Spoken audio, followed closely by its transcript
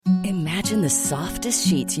Imagine the softest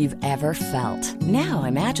sheets you've ever felt. Now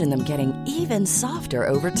imagine them getting even softer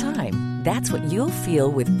over time. That's what you'll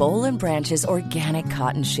feel with Boll and Branch's organic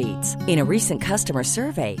cotton sheets. In a recent customer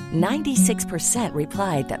survey, 96%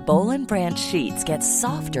 replied that Boll and Branch sheets get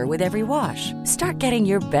softer with every wash. Start getting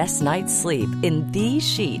your best night's sleep in these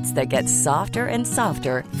sheets that get softer and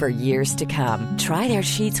softer for years to come. Try their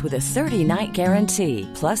sheets with a 30-night guarantee.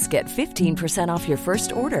 Plus, get 15% off your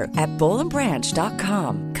first order at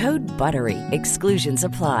bollandbranch.com. Code BUTTERY. Exclusions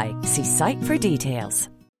apply. See site for details.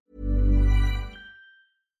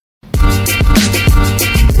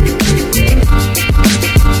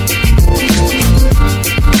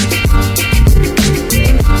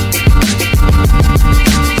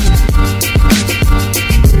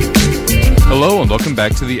 Hello and welcome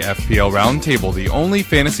back to the FPL Roundtable, the only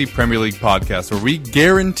fantasy Premier League podcast where we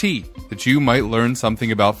guarantee that you might learn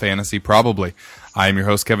something about fantasy probably. I am your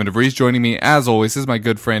host, Kevin DeVries. Joining me, as always, is my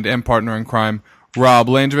good friend and partner in crime, Rob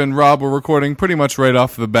Langevin. Rob, we're recording pretty much right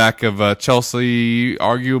off the back of Chelsea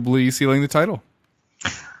arguably sealing the title.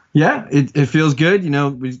 Yeah, it feels good. You know,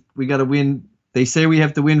 we got to win. They say we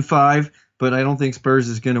have to win 5, but I don't think Spurs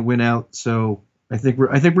is going to win out. So I think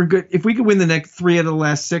we're good. If we could win the next 3 out of the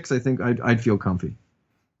last 6, I think I'd feel comfy.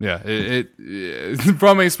 Yeah, it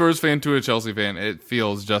from a Spurs fan to a Chelsea fan, it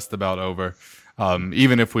feels just about over.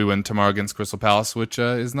 Even if we win tomorrow against Crystal Palace, which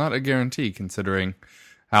is not a guarantee considering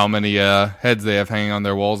how many heads they have hanging on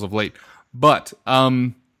their walls of late. But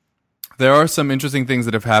there are some interesting things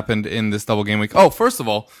that have happened in this double game week. Oh, first of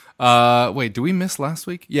all, wait, did we miss last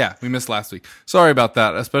week? Yeah, we missed last week. Sorry about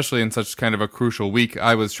that, especially in such kind of a crucial week.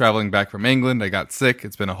 I was traveling back from England. I got sick.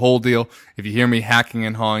 It's been a whole deal. If you hear me hacking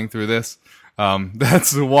and hawing through this,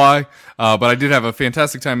 that's why. But I did have a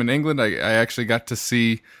fantastic time in England. I actually got to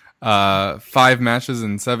see 5 matches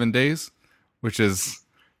in 7 days, which is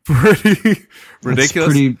pretty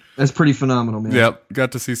ridiculous. That's pretty phenomenal, man. Yep,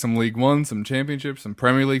 got to see some League One, some Championships, some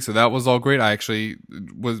Premier League, so that was all great.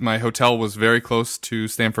 My hotel was very close to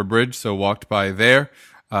Stamford Bridge, so walked by there,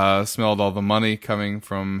 smelled all the money coming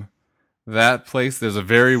from that place. There's a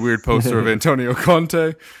very weird poster of Antonio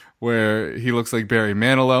Conte where he looks like Barry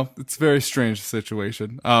Manilow. It's a very strange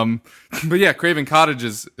situation. But yeah, Craven Cottage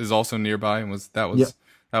is also nearby, and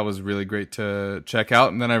that was really great to check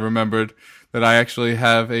out. And then I remembered that I actually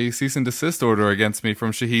have a cease and desist order against me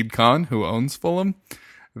from Shahid Khan, who owns Fulham.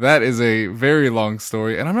 That is a very long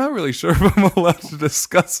story, and I'm not really sure if I'm allowed to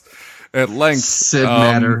discuss at length said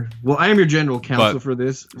matter. Well, I am your general counsel for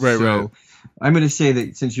this. Right. I'm going to say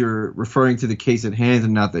that since you're referring to the case at hand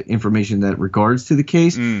and not the information that regards to the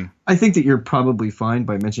case, I think that you're probably fine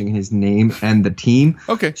by mentioning his name and the team.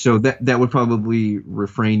 Okay. So that would probably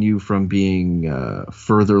refrain you from being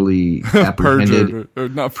furtherly apprehended,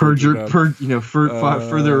 further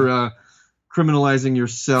criminalizing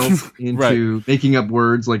yourself into making up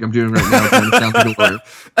words like I'm doing right now. Trying to sound like a lawyer.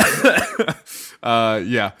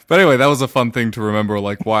 Yeah. But anyway, that was a fun thing to remember,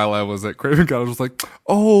 like, while I was at Craven Cottage. I was like,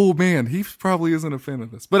 oh man, he probably isn't a fan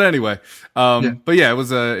of this. But anyway, but yeah, it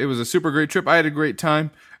was a super great trip. I had a great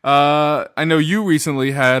time. I know you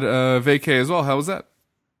recently had a vacay as well. How was that?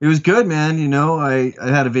 It was good, man. You know, I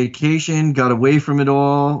had a vacation, got away from it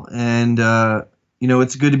all, and you know,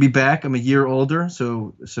 it's good to be back. I'm a year older,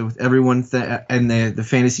 so everyone in the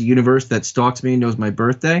fantasy universe that stalks me knows my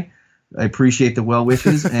birthday. I appreciate the well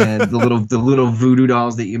wishes and the little voodoo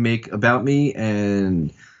dolls that you make about me,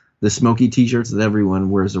 and the Smokey T-shirts that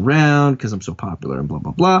everyone wears around because I'm so popular and blah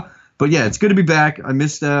blah blah. But yeah, it's good to be back. I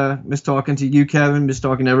missed talking to you, Kevin. Missed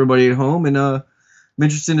talking to everybody at home, and I'm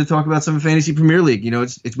interested to talk about some Fantasy Premier League. You know,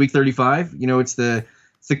 it's week 35. You know, it's the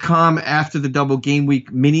calm after the double game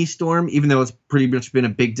week mini storm, even though it's pretty much been a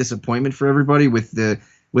big disappointment for everybody with the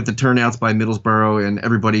turnouts by Middlesbrough and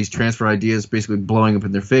everybody's transfer ideas basically blowing up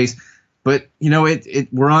in their face. But you know,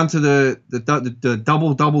 we're on to the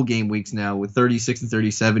double game weeks now, with 36 and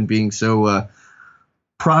 37 being so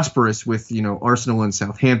prosperous, with, you know, Arsenal and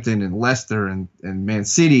Southampton and Leicester and Man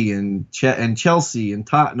City and Chelsea and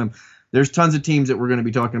Tottenham. There's tons of teams that we're going to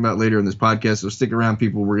be talking about later in this podcast, so stick around,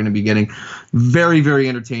 people. We're going to be getting very, very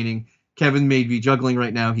entertaining. Kevin may be juggling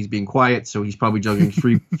right now. He's being quiet, so he's probably juggling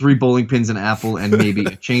three bowling pins, an apple, and maybe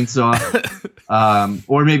a chainsaw.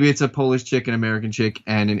 Or maybe it's a Polish chick, an American chick,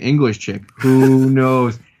 and an English chick. Who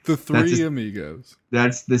knows? The three amigos.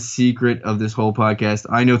 That's the secret of this whole podcast.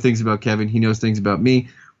 I know things about Kevin. He knows things about me.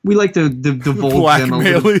 We like to divulge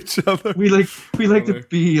blackmail each other. We like to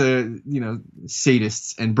be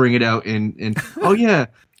sadists and bring it out in oh yeah.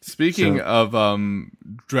 Speaking of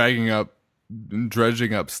dredging up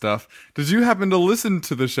stuff, did you happen to listen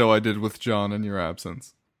to the show I did with John in your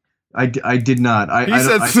absence? I did not. He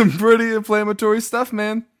said some pretty inflammatory stuff,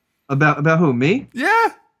 man. About who? Me?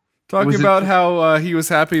 Yeah. Talking Was it- about how he was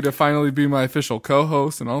happy to finally be my official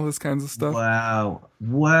co-host and all this kinds of stuff. Wow.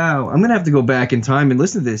 I'm gonna have to go back in time and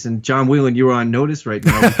listen to this. And John Whelan, you are on notice right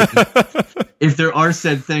now. If there are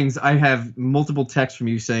said things, I have multiple texts from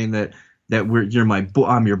you saying that you're my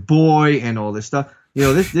I'm your boy and all this stuff. You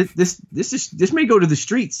know, this may go to the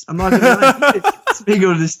streets. I'm not gonna lie. This may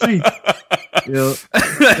go to the streets. You know,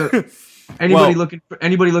 so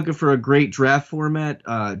anybody looking for a great draft format?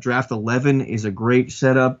 Draft 11 is a great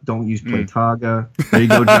setup. Don't use Playtaga. There you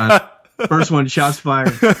go, John. First one, shots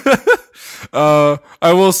fired.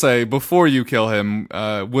 I will say, before you kill him,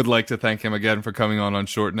 would like to thank him again for coming on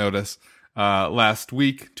short notice. Last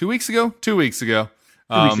week, 2 weeks ago. 2 weeks ago.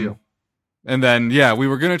 And then, we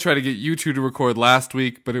were going to try to get you two to record last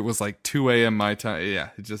week, but it was like 2 a.m. my time. Yeah,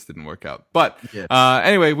 it just didn't work out. But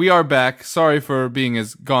anyway, we are back. Sorry for being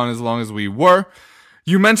gone as long as we were.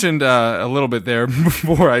 You mentioned a little bit there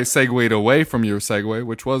before I segued away from your segue,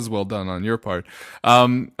 which was well done on your part,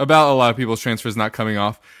 about a lot of people's transfers not coming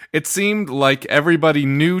off. It seemed like everybody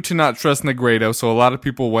knew to not trust Negredo, so a lot of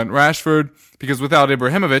people went Rashford, because without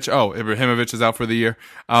Ibrahimovic is out for the year.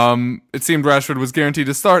 It seemed Rashford was guaranteed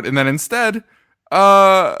to start, and then instead,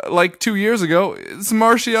 like 2 years ago, it's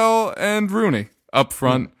Martial and Rooney up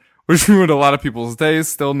front, which ruined a lot of people's days.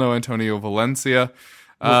 Still no Antonio Valencia.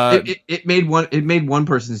 It made one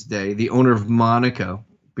person's day, the owner of Monaco,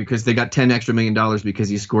 because they got $10 extra million because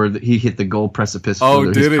he hit the goal precipice for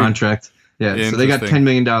his contract. Yeah, so they got $10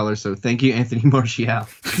 million. So thank you, Anthony Martial. Yeah,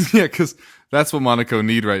 because that's what Monaco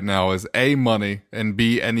need right now is A, money, and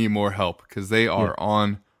B, any more help, because they are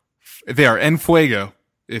en fuego,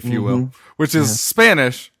 if you will, which is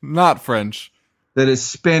Spanish, not French. That is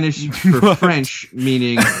Spanish for French,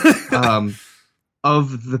 meaning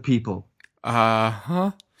of the people.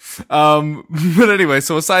 But anyway,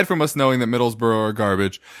 so aside from us knowing that Middlesbrough are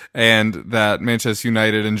garbage and that Manchester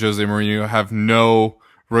United and Jose Mourinho have no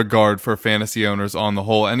regard for fantasy owners on the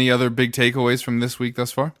whole, any other big takeaways from this week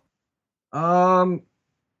thus far? No,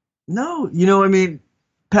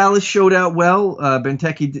 Palace showed out well.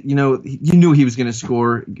 Benteke, you knew he was going to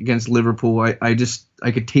score against Liverpool. I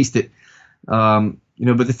could taste it. But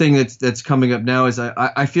the thing that's coming up now is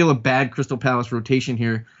I feel a bad Crystal Palace rotation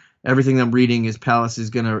here. Everything I'm reading is Palace is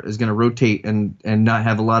gonna rotate and not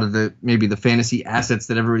have a lot of the fantasy assets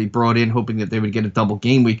that everybody brought in, hoping that they would get a double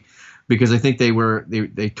game week, because I think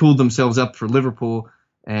they tooled themselves up for Liverpool,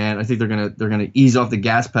 and I think they're gonna ease off the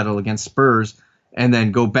gas pedal against Spurs and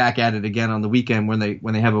then go back at it again on the weekend when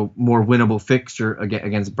they have a more winnable fixture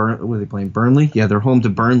against Burnley. What are they playing? Burnley? Yeah, they're home to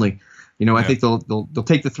Burnley. I think they'll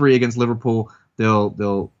take the 3 against Liverpool.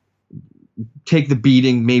 They'll take the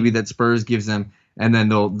beating maybe that Spurs gives them, and then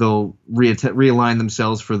they'll realign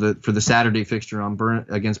themselves for the Saturday fixture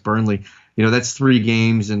against Burnley. That's 3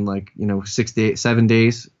 games in 7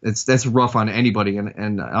 days. That's rough on anybody,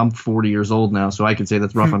 and I'm 40 years old now, so I can say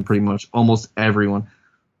that's rough on pretty much almost everyone.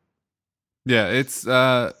 Yeah, it's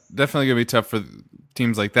definitely gonna be tough for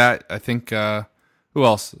teams like that. I think who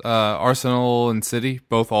else? Arsenal and City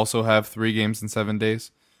both also have 3 games in 7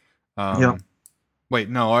 days. Wait,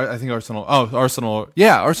 no, I think Arsenal. Oh, Arsenal.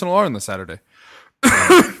 Yeah, Arsenal are on the Saturday.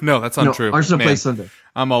 No, that's untrue. No, Arsenal plays Sunday.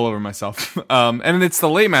 I'm all over myself. And it's the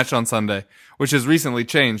late match on Sunday, which has recently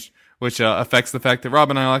changed, which affects the fact that Rob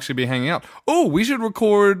and I will actually be hanging out. Oh, we should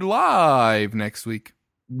record live next week.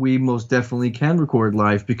 We most definitely can record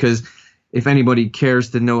live, because if anybody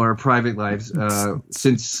cares to know our private lives,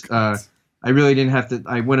 since I really didn't have to,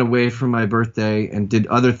 I went away for my birthday and did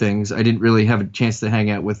other things, I didn't really have a chance to hang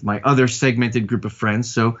out with my other segmented group of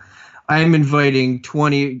friends. So I'm inviting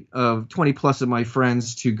 20 plus of my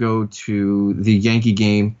friends to go to the Yankee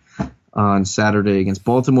game on Saturday against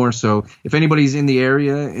Baltimore. So if anybody's in the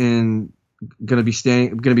area and going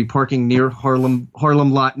to be parking near Harlem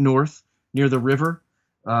Lot North, near the river,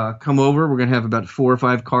 come over. We're going to have about 4 or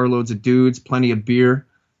 5 carloads of dudes, plenty of beer,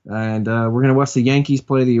 and we're going to watch the Yankees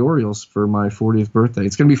play the Orioles for my 40th birthday.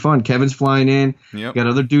 It's going to be fun. Kevin's flying in. Yep. Got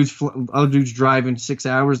other dudes driving 6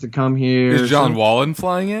 hours to come here. Is John Wallen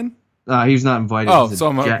flying in? He's not invited. Oh, so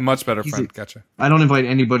I'm a much better friend. Gotcha. I don't invite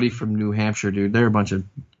anybody from New Hampshire, dude. They're a bunch of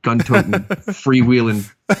gun-toting,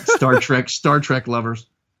 freewheeling Star Trek lovers.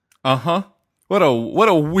 Uh-huh. What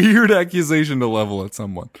a weird accusation to level at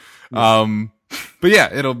someone. Yeah. But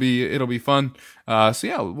yeah, it'll be fun. So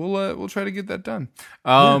yeah, we'll try to get that done.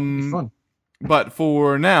 It'll be fun. But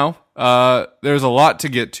for now, there's a lot to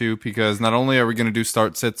get to, because not only are we going to do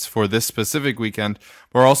start sits for this specific weekend,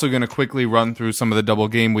 we're also going to quickly run through some of the double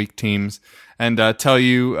game week teams and tell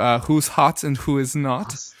you who's hot and who is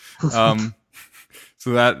not.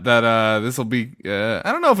 So that this will be I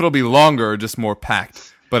don't know if it'll be longer or just more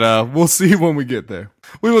packed, but we'll see when we get there.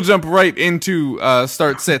 We will jump right into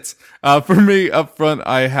start sits. For me, up front,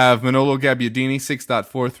 I have Manolo Gabbiadini,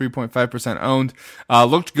 6.4, 3.5% owned.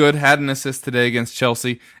 Looked good, had an assist today against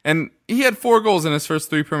Chelsea, and he had 4 goals in his first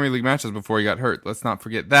 3 Premier League matches before he got hurt. Let's not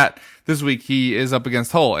forget that. This week, he is up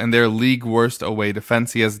against Hull, and their league worst away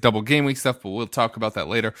defense. He has double game week stuff, but we'll talk about that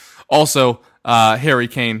later. Also, Harry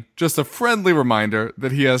Kane, just a friendly reminder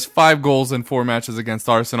that he has 5 goals in 4 matches against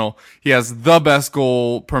Arsenal. He has the best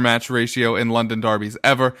goal per match ratio in London derbies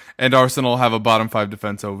ever, and Arsenal have a bottom 5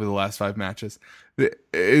 defense over the last 5 matches.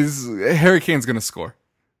 Harry Kane's going to score,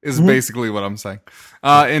 is basically what I'm saying.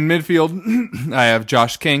 In midfield, I have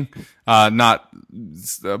Josh King, not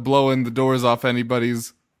blowing the doors off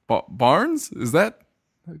anybody's barns. Is that?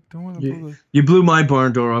 I don't want to you blew my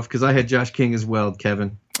barn door off because I had Josh King as well,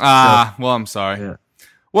 Kevin. Well, I'm sorry. Yeah.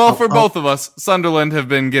 Well, for both of us, Sunderland have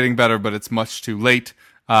been getting better, but it's much too late.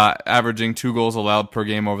 Averaging 2 goals allowed per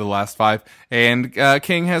game over the last 5. And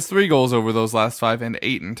King has 3 goals over those last 5 and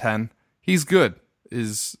 8 and 10. He's good,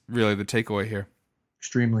 is really the takeaway here.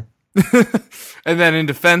 Extremely. And then in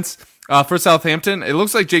defense, for Southampton, it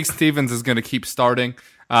looks like Jake Stevens is going to keep starting.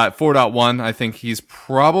 4.1, I think he's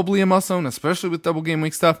probably a must-own, especially with double game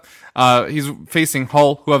week stuff. He's facing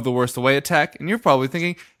Hull, who have the worst away attack, and you're probably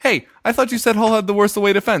thinking, hey, I thought you said Hull had the worst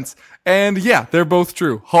away defense. And yeah, they're both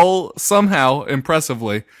true. Hull somehow,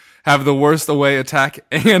 impressively, have the worst away attack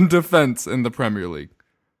and defense in the Premier League.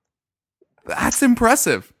 That's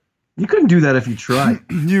impressive. You couldn't do that if you tried.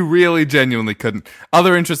 You really genuinely couldn't.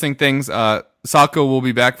 Other interesting things, Sako will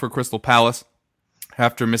be back for Crystal Palace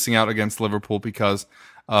after missing out against Liverpool because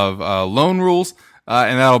of loan rules,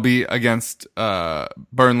 and that'll be against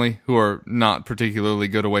Burnley, who are not particularly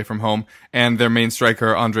good away from home, and their main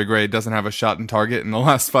striker, Andre Gray, doesn't have a shot in target in the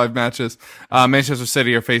last 5 matches. Manchester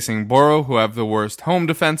City are facing Borough, who have the worst home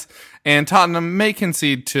defense, and Tottenham may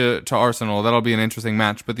concede to Arsenal. That'll be an interesting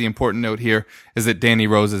match, but the important note here is that Danny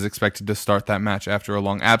Rose is expected to start that match after a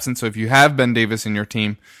long absence, so if you have Ben Davis in your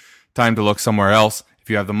team, time to look somewhere else. If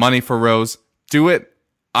you have the money for Rose, do it.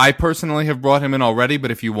 I personally have brought him in already, but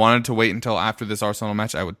if you wanted to wait until after this Arsenal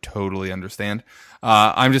match, I would totally understand.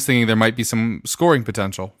 I'm just thinking there might be some scoring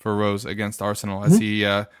potential for Rose against Arsenal, as he,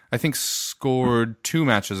 I think, scored 2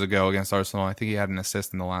 matches ago against Arsenal. I think he had an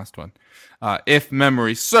assist in the last one. If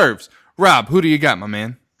memory serves. Rob, who do you got, my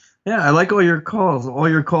man? Yeah, I like all your calls. All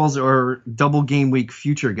your calls are double game week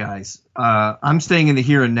future guys. I'm staying in the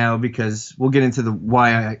here and now because we'll get into the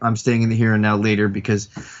why I'm staying in the here and now later because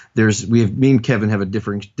me and Kevin have a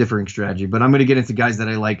differing strategy. But I'm going to get into guys that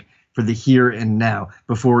I like for the here and now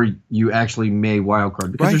before you actually may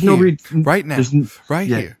wildcard because there's no reason right now,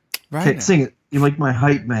 here, right now. Sing it. You like my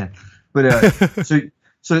hype, man. But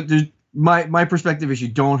so there's my perspective is you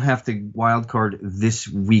don't have to wildcard this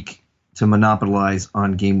week to monopolize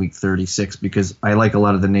on game week 36 because I like a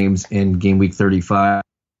lot of the names in game week 35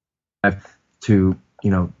 to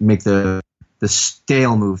make the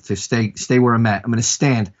stale move to stay where I'm at. I'm going to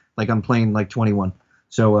stand like I'm playing like 21.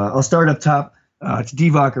 So I'll start up top. It's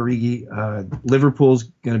Divock Origi. Liverpool's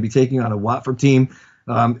going to be taking on a Watford team.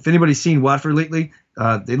 If anybody's seen Watford lately,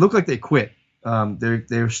 they look like they quit.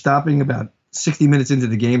 They're stopping about 60 minutes into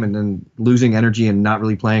the game and then losing energy and not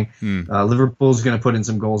really playing. Liverpool's going to put in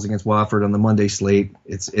some goals against Watford on the Monday slate.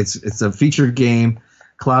 It's a featured game.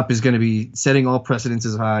 Klopp is going to be setting all precedents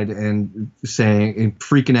aside and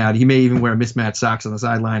freaking out. He may even wear mismatched socks on the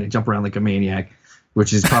sideline and jump around like a maniac,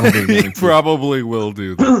 which is probably he probably will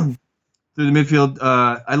do that. Through the midfield,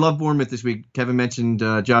 I love Bournemouth this week. Kevin mentioned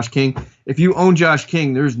Josh King. If you own Josh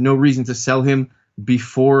King, there's no reason to sell him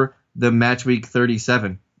before the match week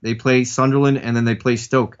 37. They play Sunderland and then they play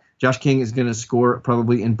Stoke. Josh King is going to score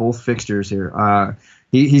probably in both fixtures here.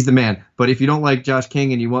 He's the man. But if you don't like Josh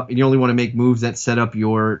King and you only want to make moves that set up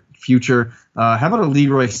your future, how about a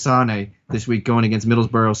Leroy Sané this week going against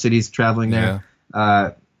Middlesbrough? City's traveling there.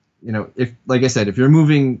 If like I said, if you're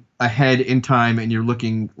moving ahead in time and you're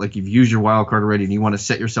looking like you've used your wild card already and you want to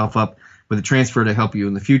set yourself up with a transfer to help you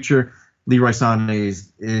in the future, Leroy Sané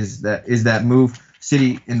is that move.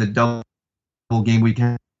 City in the double game week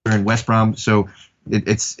in West Brom, so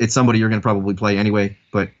it's somebody you're going to probably play anyway,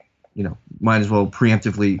 but might as well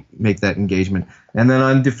preemptively make that engagement. And then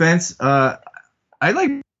on defense, I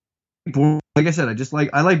like I said,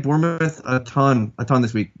 I like Bournemouth a ton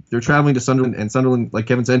this week. They're traveling to Sunderland, and Sunderland, like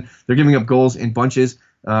Kevin said, they're giving up goals in bunches,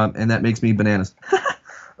 and that makes me bananas.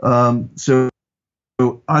 So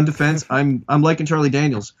on defense, I'm liking Charlie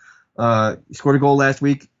Daniels. He scored a goal last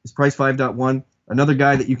week. His price 5.1. Another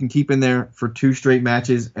guy that you can keep in there for 2 straight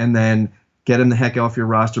matches and then get him the heck off your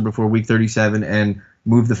roster before week 37 and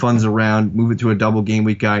move the funds around, move it to a double game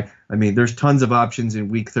week guy. I mean, there's tons of options in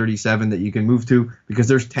week 37 that you can move to because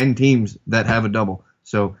there's 10 teams that have a double.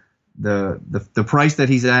 So the price that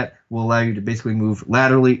he's at will allow you to basically move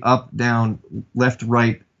laterally, up, down, left,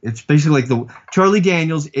 right. It's basically like Charlie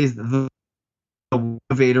Daniels is the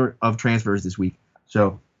motivator of transfers this week.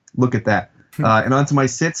 So look at that. And onto my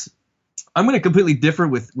sits. I'm going to completely differ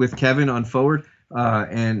with Kevin on forward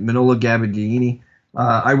and Manola Gabbiadini.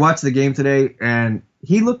 I watched the game today, and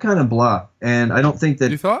he looked kind of blah. And I don't think that,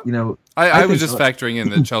 you thought? I was just factoring in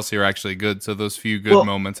that Chelsea are actually good, so those few good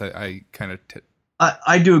moments, I kind of...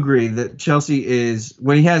 I do agree that Chelsea is,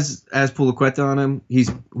 when he has Azpilicueta on him,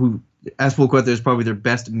 Azpilicueta is probably their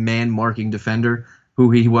best man-marking defender,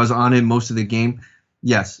 who he was on him most of the game.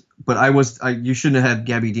 Yes, but you shouldn't have had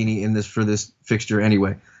Gabbiadini in this for this fixture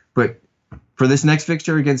anyway. But for this next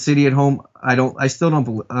fixture against City at home, I still don't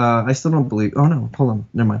believe. Oh no, hold on,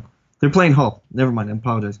 never mind. They're playing Hull. Never mind, I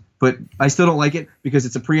apologize. But I still don't like it because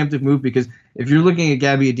it's a preemptive move. Because if you're looking at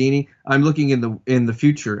Gabbiadini, I'm looking in the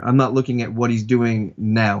future. I'm not looking at what he's doing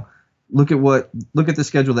now. Look at the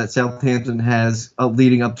schedule that Southampton has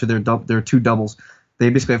leading up to their two doubles. They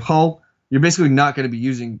basically have Hull. You're basically not going to be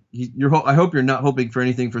using. I hope you're not hoping for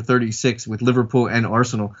anything for 36 with Liverpool and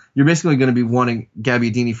Arsenal. You're basically going to be wanting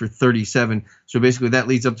Gabbiadini for 37. So basically, that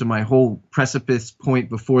leads up to my whole precipice point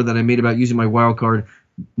before that I made about using my wild card,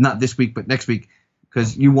 not this week but next week,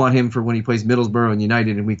 because you want him for when he plays Middlesbrough and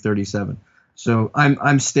United in week 37. So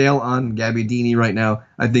I'm stale on Gabbiadini right now.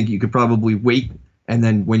 I think you could probably wait, and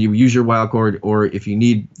then when you use your wild card, or if you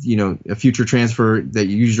need a future transfer that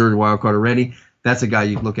you use your wild card already. That's a guy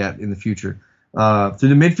you'd look at in the future. Through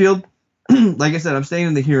the midfield, like I said, I'm staying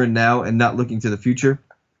in the here and now and not looking to the future.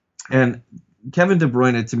 And Kevin De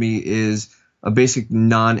Bruyne, to me, is a basic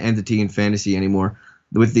non-entity in fantasy anymore.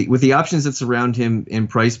 With the options that surround him in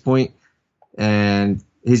price point and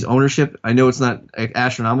his ownership, I know it's not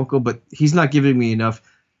astronomical, but he's not giving me enough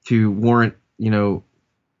to warrant,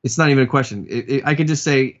 it's not even a question. I could just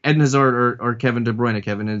say Eden Hazard or Kevin De Bruyne,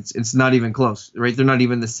 Kevin, and it's not even close, right? They're not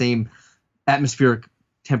even the same atmospheric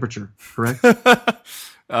temperature, correct?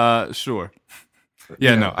 Sure.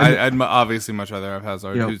 Yeah, no, I'd obviously much rather have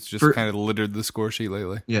Hazard, who's just kind of littered the score sheet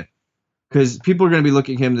lately. Yeah, because people are going to be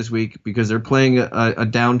looking at him this week because they're playing a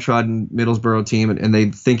downtrodden Middlesbrough team and they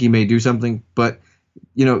think he may do something. But,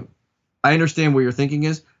 I understand what your thinking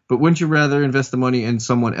is, but wouldn't you rather invest the money in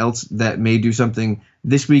someone else that may do something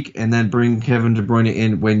this week and then bring Kevin De Bruyne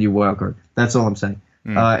in when you wildcard? That's all I'm saying.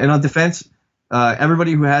 And on defense,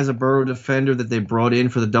 everybody who has a Borough defender that they brought in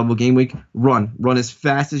for the double game week, run as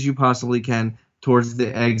fast as you possibly can towards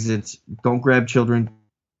the exits. Don't grab children.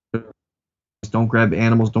 Don't grab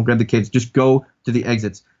animals. Don't grab the kids. Just go to the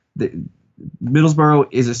exits. Middlesbrough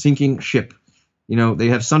is a sinking ship. They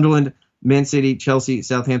have Sunderland, Man City, Chelsea,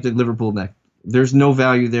 Southampton, Liverpool next. There's no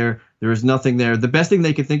value there. There is nothing there. The best thing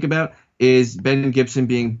they could think about is Ben Gibson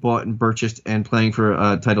being bought and purchased and playing for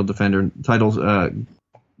a title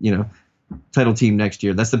team next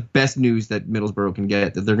year. That's the best news that Middlesbrough can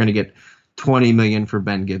get, that they're going to get $20 million for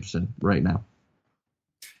Ben Gibson right now.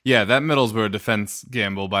 Yeah, that Middlesbrough defense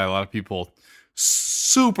gamble by a lot of people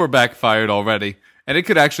super backfired already, and it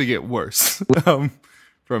could actually get worse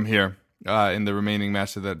from here in the remaining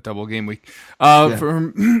match of that double game week.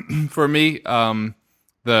 For me,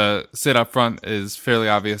 the sit up front is fairly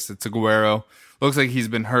obvious. It's Aguero. Looks like he's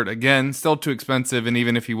been hurt again. Still too expensive, and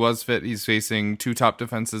even if he was fit, he's facing two top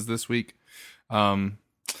defenses this week. That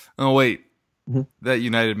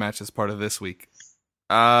United match is part of this week.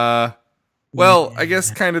 I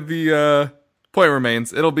guess kind of the point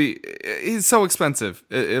remains. He's so expensive.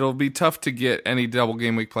 It'll be tough to get any double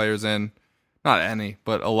game week players in. Not any,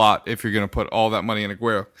 but a lot if you're going to put all that money in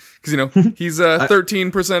Aguero. Because, he's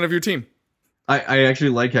 13% of your team. I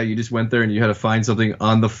actually like how you just went there and you had to find something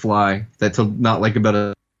on the fly that's not like about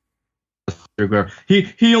a Aguero.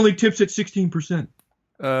 He only tips at 16%.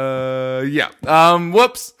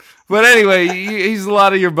 Whoops. But anyway, he's a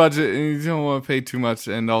lot of your budget and you don't want to pay too much,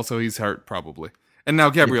 and also he's hurt probably. And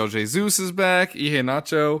now Gabriel Jesus is back.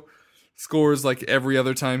 Iheanacho scores like every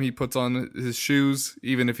other time he puts on his shoes,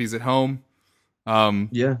 even if he's at home. But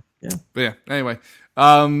yeah, anyway.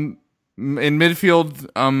 In midfield,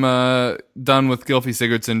 I'm done with Gylfi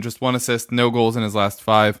Sigurdsson. Just 1 assist, no goals in his last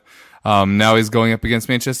 5. Now he's going up against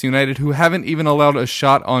Manchester United, who haven't even allowed a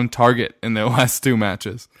shot on target in their last 2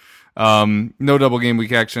 matches. No double game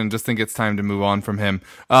week action. Just think it's time to move on from him.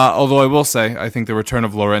 Although I will say, I think the return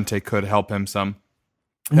of Llorente could help him some.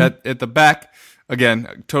 At the back,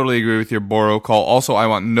 again, totally agree with your Boro call. Also, I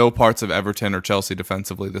want no parts of Everton or Chelsea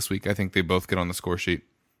defensively this week. I think they both get on the score sheet.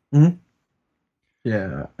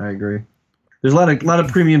 Yeah, I agree. there's a lot of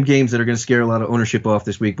premium games that are going to scare a lot of ownership off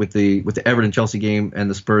this week with the Everton Chelsea game and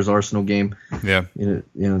the Spurs Arsenal game. Yeah.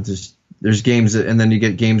 There's games and then you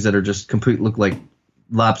get games that are just look like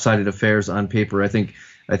lopsided affairs on paper. I think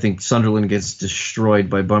Sunderland gets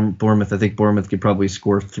destroyed by Bournemouth. I think Bournemouth could probably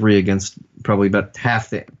score 3 against probably about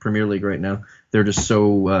half the Premier League right now. They're just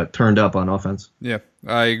so turned up on offense. Yeah,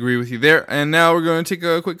 I agree with you there. And now we're going to take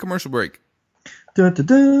a quick commercial break. Da, da,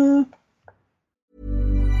 da.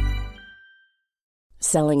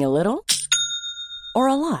 Selling a little or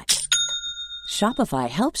a lot? Shopify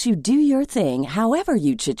helps you do your thing however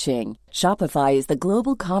you cha-ching. Shopify is the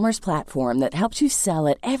global commerce platform that helps you sell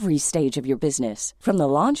at every stage of your business. From the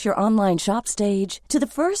launch your online shop stage to the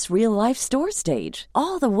first real-life store stage,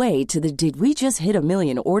 all the way to the did we just hit a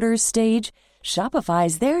million orders stage. Shopify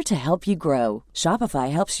is there to help you grow.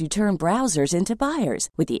 Shopify helps you turn browsers into buyers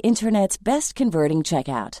with the internet's best converting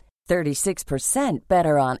checkout. 36%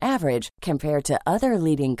 better on average compared to other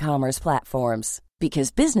leading commerce platforms.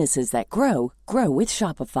 Because businesses that grow with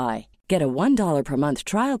Shopify. Get a $1 per month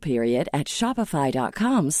trial period at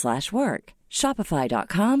shopify.com/work.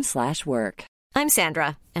 Shopify.com/work. I'm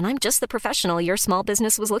Sandra, and I'm just the professional your small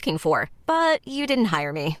business was looking for. But you didn't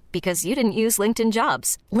hire me because you didn't use LinkedIn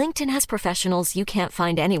Jobs. LinkedIn has professionals you can't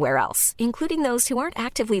find anywhere else, including those who aren't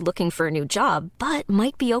actively looking for a new job, but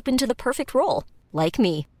might be open to the perfect role, like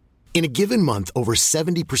me. In a given month, over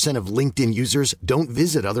 70% of LinkedIn users don't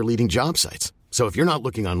visit other leading job sites. So if you're not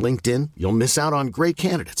looking on LinkedIn, you'll miss out on great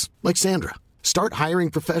candidates like Sandra. Start hiring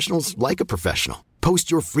professionals like a professional. Post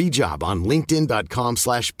your free job on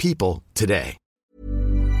linkedin.com/people today.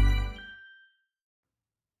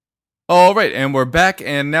 All right, and we're back,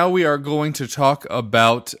 and now we are going to talk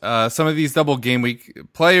about some of these double game week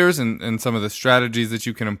players and some of the strategies that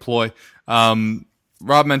you can employ.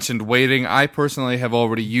 Rob mentioned waiting. I personally have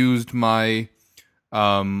already used my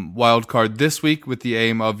wild card this week with the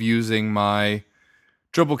aim of using my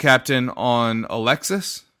triple captain on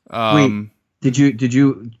Alexis. Wait, did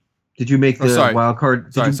you make the wild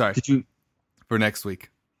card? Sorry. Did you for next week?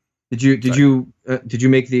 Did you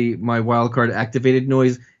make my wild card activated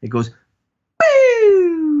noise? It goes.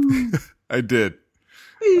 I did.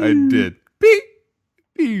 Beep,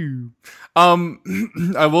 beep.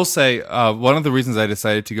 I will say one of the reasons I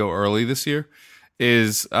decided to go early this year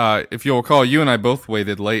is if you'll recall, you and I both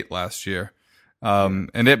waited late last year,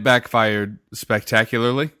 and it backfired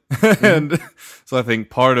spectacularly. And so I think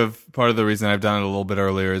part of the reason I've done it a little bit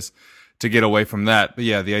earlier is to get away from that. But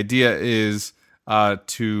yeah, the idea is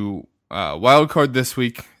to wild card this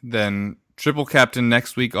week, then triple captain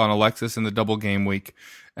next week on Alexis in the double game week,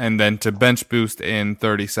 and then to bench boost in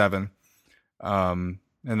 37. And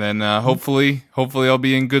then hopefully I'll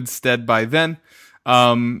be in good stead by then.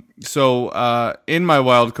 So in my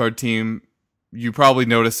wildcard team, you probably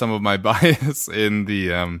noticed some of my bias in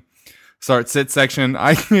the start-sit section.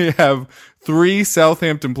 I have 3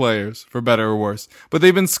 Southampton players, for better or worse, but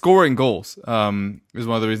they've been scoring goals. Is one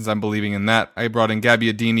of the reasons I'm believing in that. I brought in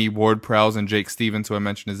Gabbiadini, Ward-Prowse, and Jake Stevens, who I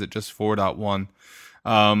mentioned is at just 4.1.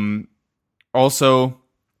 Also,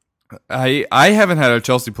 I haven't had a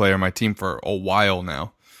Chelsea player on my team for a while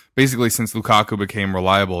now. Basically since Lukaku became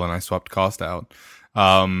reliable and I swapped Costa out.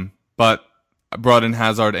 But I brought in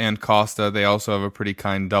Hazard and Costa. They also have a pretty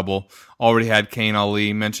kind double. Already had Kane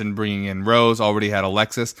Ali, mentioned bringing in Rose, already had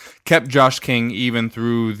Alexis. Kept Josh King even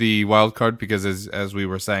through the wild card because as we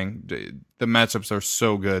were saying, the matchups are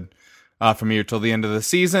so good from here till the end of the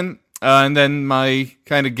season. And then my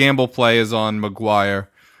kind of gamble play is on Maguire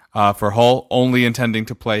for Hull, only intending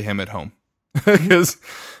to play him at home. because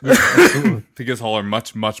Hull are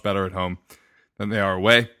much, much better at home than they are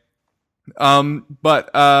away. But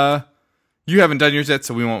you haven't done yours yet,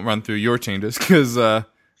 so we won't run through your changes because you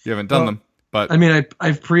haven't done them. But I mean,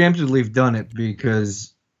 I've preemptively done it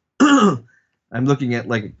because I'm looking at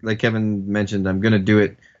like Kevin mentioned, I'm going to do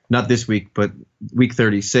it not this week, but week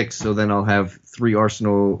 36. So then I'll have 3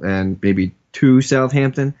 Arsenal and maybe 2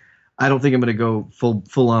 Southampton. I don't think I'm going to go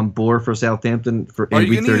full on bore for Southampton for in week 36.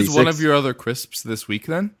 Are you going to use one of your other crisps this week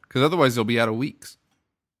then? Because otherwise you'll be out of weeks.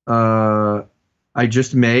 I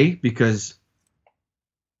just may because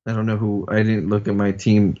I don't know who. I didn't look at my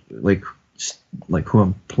team like who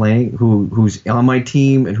I'm playing, who's on my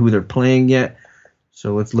team and who they're playing yet.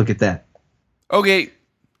 So let's look at that. Okay.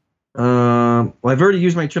 Well, I've already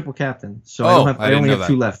used my triple captain, so I only have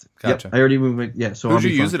 2 left. Gotcha. Yep, I already moved it. Yeah. So who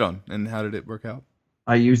did you use it on, and how did it work out?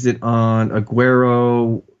 I used it on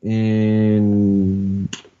Aguero in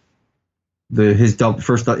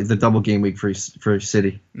the double game week for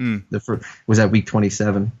City. The first was at week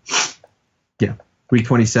 27. Yeah, week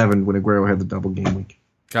 27 when Aguero had the double game week.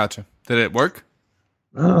 Gotcha. Did it work?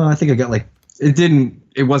 I think I got It didn't.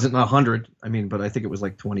 It wasn't 100. I mean, but I think it was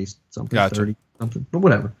like 20 something, Gotcha. 30 something. But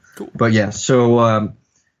whatever. Cool. But yeah. So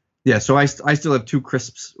so I still have 2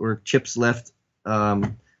 crisps or chips left.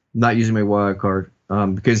 Not using my wild card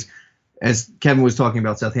because as Kevin was talking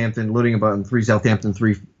about Southampton, loading about 3 Southampton,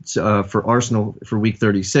 3 for Arsenal for week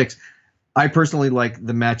 36. I personally like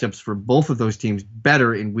the matchups for both of those teams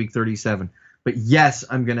better in week 37. But yes,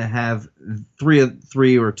 I'm going to have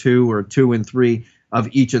 3 or 2 or 2 and 3 of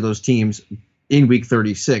each of those teams in week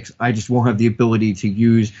 36. I just won't have the ability to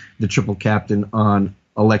use the triple captain on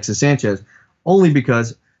Alexis Sanchez, only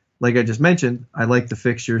because, like I just mentioned, I like the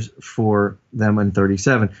fixtures for them in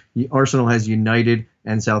 37. Arsenal has United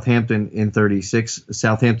and Southampton in 36.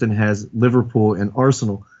 Southampton has Liverpool and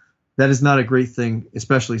Arsenal. That is not a great thing,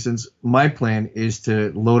 especially since my plan is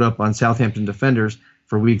to load up on Southampton defenders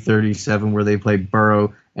for week 37, where they play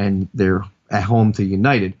Borough and they're at home to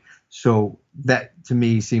United. So that to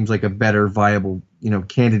me seems like a better viable,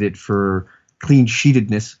 candidate for clean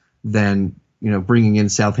sheetedness than bringing in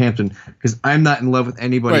Southampton, because I'm not in love with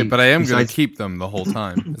anybody. Right, but I am going to keep them the whole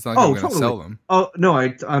time. It's not like I'm going to sell them. Oh no,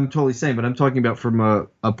 I'm totally saying, but I'm talking about from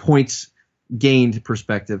a points gained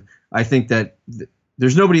perspective. I think that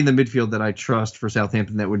there's nobody in the midfield that I trust for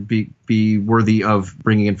Southampton that would be worthy of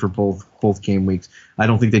bringing in for both game weeks. I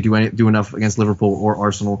don't think they do enough against Liverpool or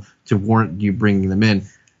Arsenal to warrant you bringing them in.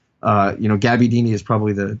 Gabbiadini is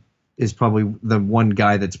probably the one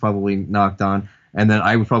guy that's probably knocked on, and then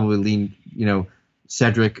I would probably lean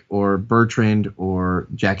Cedric or Bertrand or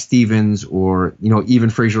Jack Stevens or even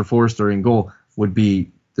Fraser Forster in goal would be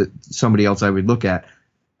somebody else I would look at.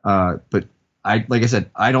 But like I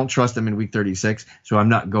said, I don't trust them in week 36, so I'm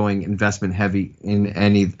not going investment heavy in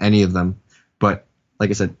any of them. But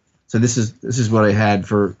like I said, so this is what I had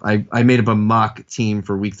for. I made up a mock team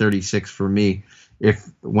for week 36 for me.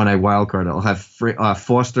 When I wildcard, I'll have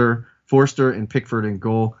Forster and Pickford in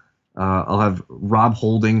goal. I'll have Rob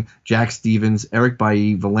Holding, Jack Stevens, Eric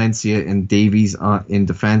Bailly, Valencia, and Davies in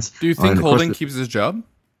defense. Do you think Holding keeps his job?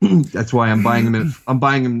 That's why I'm buying him. I'm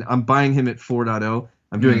buying him at 4.0.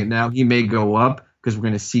 I'm doing it now. He may go up because we're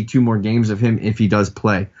going to see 2 more games of him if he does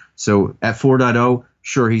play. So at 4.0,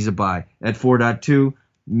 sure, he's a buy. At 4.2,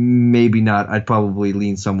 maybe not. I'd probably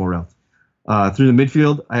lean somewhere else. Through the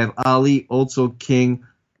midfield, I have Ali, Otso, King.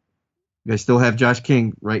 I still have Josh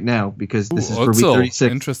King right now because this is for week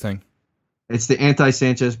 36. Interesting. It's the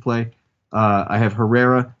anti-Sanchez play. I have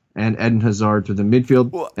Herrera and Eden Hazard to the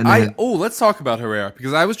midfield. Well, let's talk about Herrera,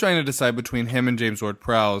 because I was trying to decide between him and James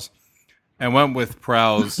Ward-Prowse, and went with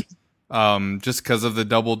Prowse just because of the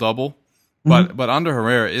double-double. But Ander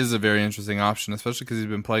Herrera is a very interesting option, especially because he's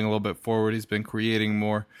been playing a little bit forward. He's been creating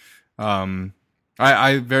more.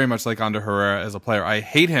 I very much like Ander Herrera as a player. I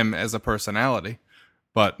hate him as a personality,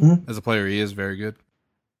 but as a player, he is very good.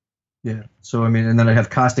 Yeah. So, and then I have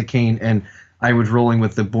Costa Kane, and I was rolling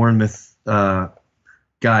with the Bournemouth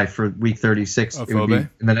guy for week 36. It would be,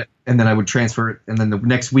 and then I would transfer it, and then the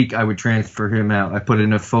next week I would transfer him out. I put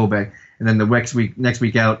in a Afobe, and then the next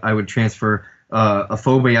week out I would transfer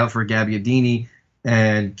Afobe out for Gabbiadini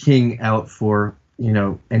and King out for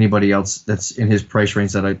anybody else that's in his price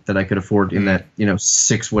range that I could afford in that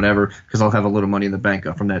 6 whatever, because I'll have a little money in the bank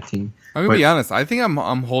from that team. I'm gonna be honest. I think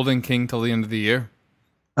I'm holding King till the end of the year.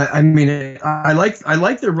 I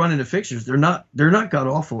like their run into fixtures. They're not god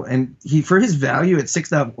awful, and he, for his value at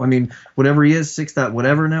 6. Whatever he is, 6.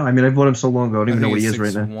 Whatever now. I've bought him so long ago. I don't even know what he is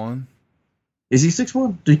right now. 6'1". Is he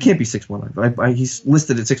 6'1"? He can't be 6'1". He's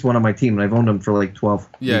listed at 6'1" on my team, and I've owned him for like 12.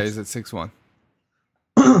 Yeah, he's at 6'1".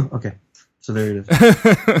 Okay, so there it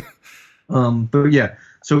is. But yeah,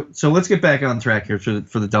 so let's get back on track here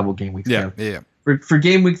for the double game week. Yeah. For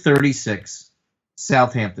game week 36,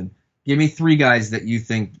 Southampton. Give me 3 guys that you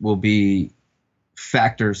think will be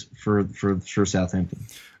factors for Southampton.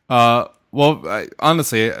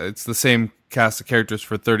 Honestly, it's the same cast of characters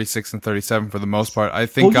for 36 and 37 for the most part. I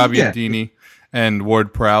think Gabbiadini and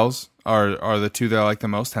Ward-Prowse are the 2 that I like the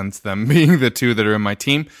most, hence them being the 2 that are in my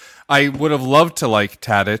team. I would have loved to like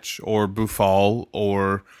Tadic or Boufal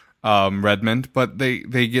or Redmond, but they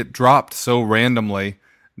get dropped so randomly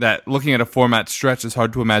that looking at a format stretch, it's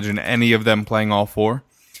hard to imagine any of them playing all 4.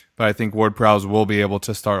 But I think Ward-Prowse will be able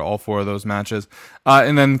to start all 4 of those matches.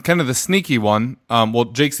 And then kind of the sneaky one,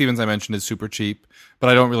 Jake Stevens I mentioned is super cheap, but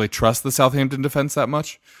I don't really trust the Southampton defense that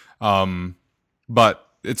much. But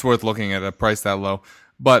it's worth looking at a price that low.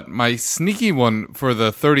 But my sneaky one for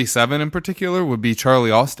the 37 in particular would be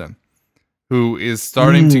Charlie Austin, who is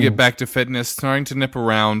starting to get back to fitness, starting to nip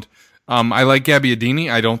around. I like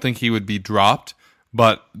Gabbiadini. I don't think he would be dropped,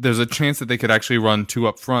 but there's a chance that they could actually run 2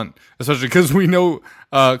 up front, especially because we know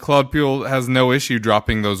Claude Puel has no issue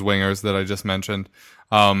dropping those wingers that I just mentioned.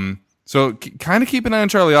 So kind of keep an eye on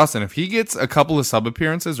Charlie Austin. If he gets a couple of sub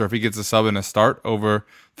appearances, or if he gets a sub and a start over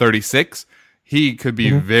 36, he could be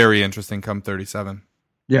very interesting come 37.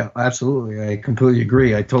 Yeah, absolutely. I completely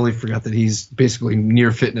agree. I totally forgot that he's basically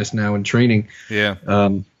near fitness now in training. Yeah.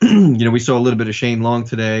 We saw a little bit of Shane Long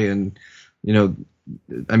today, and,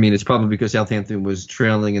 I mean, it's probably because Southampton was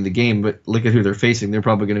trailing in the game, but look at who they're facing. They're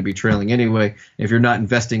probably going to be trailing anyway. If you're not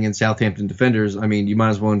investing in Southampton defenders, I mean, you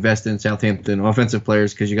might as well invest in Southampton offensive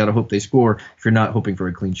players, because you got to hope they score if you're not hoping for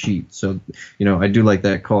a clean sheet. So, I do like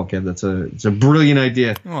that call, Kev. It's a brilliant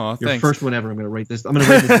idea. Oh, Your thanks. first one ever. I'm going to write this. I'm going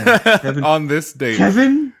to write this down. Kevin, On this date.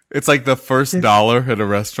 Kevin? It's like the first $1 at a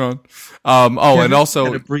restaurant. Kevin And also,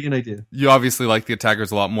 had a brilliant idea. you obviously like the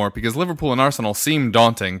attackers a lot more, because Liverpool and Arsenal seem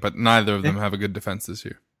daunting, but neither of them have a good defense this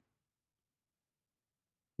year.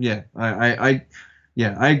 Yeah, I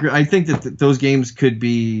agree. I think that those games could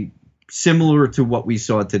be similar to what we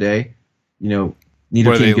saw today. Neither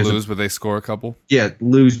Where team they gives lose, but they score a couple.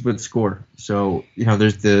 lose but score. So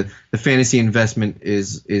there's the fantasy investment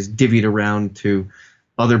is divvied around to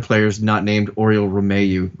other players not named Oriol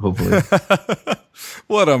Romeu. Hopefully,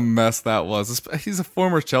 What a mess that was. He's a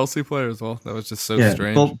former Chelsea player as well. That was just so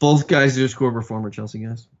strange. both guys who scored were former Chelsea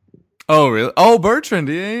guys. Oh, really? Oh, Bertrand.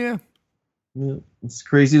 Yeah. Yeah, it's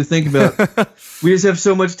crazy to think about. We just have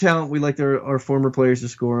so much talent. We like our former players to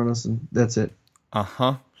score on us, and that's it.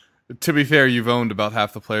 Uh-huh. To be fair, you've owned about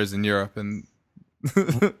half the players in Europe, and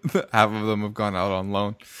half of them have gone out on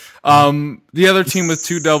loan. The other team with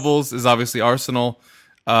 2 doubles is obviously Arsenal.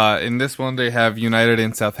 In this one, they have United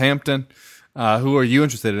and Southampton. Who are you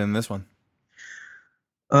interested in this one?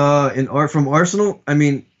 From Arsenal, I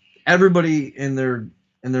mean, everybody and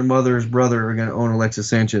their mother's brother are going to own Alexis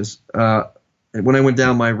Sanchez. When I went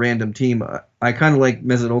down my random team, I kind of like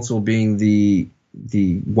Mesut Ozil being the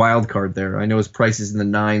wild card there. I know his price is in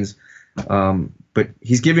the 9s, but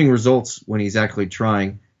he's giving results when he's actually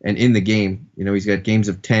trying and in the game. He's got games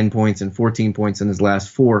of 10 points and 14 points in his last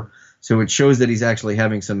 4, so it shows that he's actually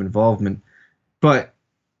having some involvement. But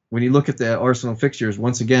when you look at the Arsenal fixtures,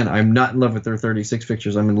 once again, I'm not in love with their 36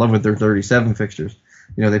 fixtures. I'm in love with their 37 fixtures.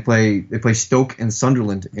 They play Stoke and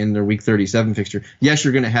Sunderland in their week 37 fixture. Yes,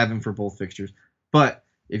 you're going to have him for both fixtures, but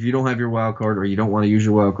if you don't have your wild card or you don't want to use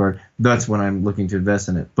your wild card, that's when I'm looking to invest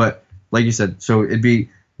in it. But like you said, so it'd be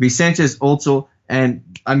Sanchez, Ozil, and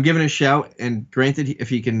I'm giving a shout. And granted, if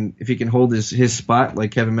he can hold his spot,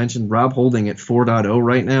 like Kevin mentioned, Rob Holding at 4.0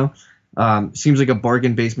 right now. Seems like a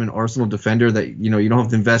bargain basement Arsenal defender that you don't have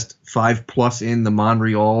to invest 5+ in the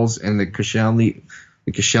Monreals and the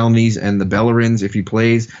Koscielnys and the Bellerins if he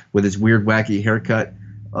plays with his weird wacky haircut.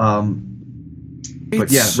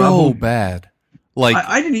 But yeah, so bad. Like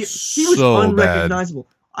I didn't. He was so unrecognizable.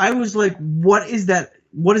 Bad. I was like, "What is that?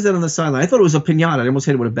 What is that on the sideline?" I thought it was a pinata. I almost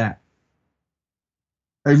hit it with a bat.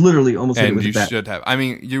 I literally almost hit it with a bat. And you should have. I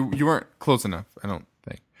mean, you weren't close enough, I don't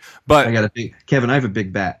think. But I got a big Kevin. I have a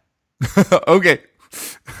big bat. Okay.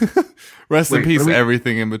 Rest in peace.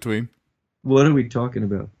 Everything in between. What are we talking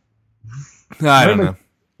about? I don't know.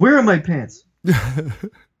 Where are my pants?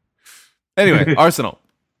 Anyway, Arsenal.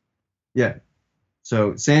 Yeah.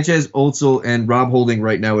 So Sanchez, Ozil, and Rob Holding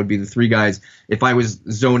right now would be the 3 guys. If I was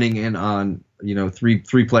zoning in on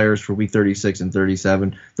three players for week 36 and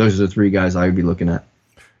 37, those are the 3 guys I would be looking at.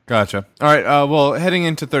 Gotcha. All right. Well, heading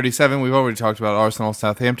into 37, we've already talked about Arsenal,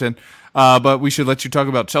 Southampton, but we should let you talk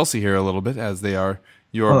about Chelsea here a little bit, as they are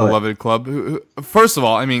your beloved club. First of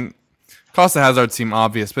all, I mean, Costa Hazard seem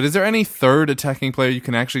obvious, but is there any third attacking player you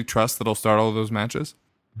can actually trust that'll start all of those matches?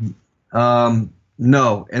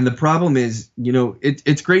 No, and the problem is,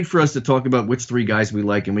 it's great for us to talk about which 3 guys we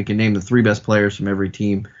like, and we can name the 3 best players from every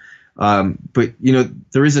team. But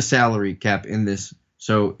there is a salary cap in this,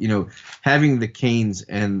 so having the Kanes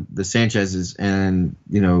and the Sanchez's and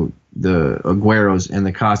the Agueros and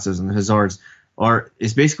the Costas and the Hazards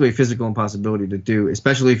is basically a physical impossibility to do,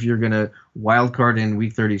 especially if you're going to wild card in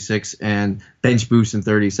week 36 and bench boost in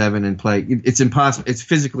 37 and play. It's impossible. It's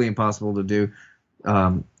physically impossible to do.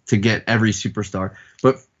 To get every superstar.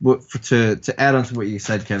 But to add on to what you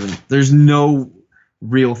said, Kevin, there's no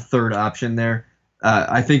real third option there.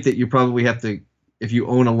 I think that you probably have to, if you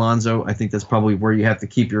own Alonso, I think that's probably where you have to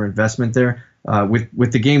keep your investment there.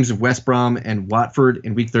 With the games of West Brom and Watford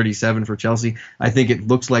in week 37 for Chelsea, I think it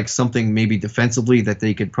looks like something maybe defensively that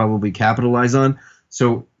they could probably capitalize on.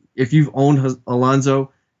 So if you've owned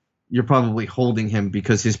Alonso, you're probably holding him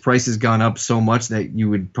because his price has gone up so much that you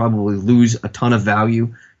would probably lose a ton of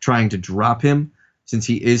value trying to drop him, since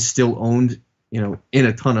he is still owned, in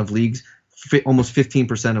a ton of leagues. almost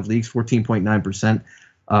 15% of leagues, 14.9%.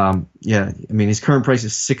 Yeah, I mean, his current price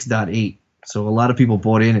is 6.8. So a lot of people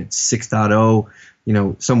bought in at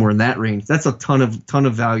 6.0, somewhere in that range. That's a ton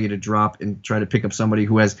of value to drop and try to pick up somebody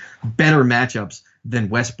who has better matchups than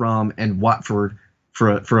West Brom and Watford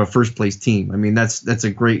for a first place team. I mean, that's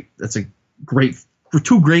two great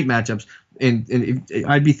matchups. And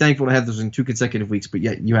I'd be thankful to have those in 2 consecutive weeks, but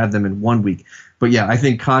yet you have them in 1 week. But yeah, I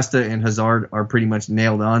think Costa and Hazard are pretty much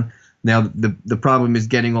nailed on. Now the problem is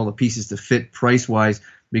getting all the pieces to fit price wise,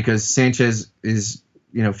 because Sanchez is,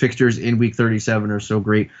 fixtures in week 37 are so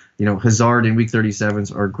great. Hazard in week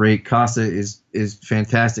 37s are great. Costa is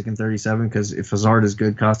fantastic in 37, because if Hazard is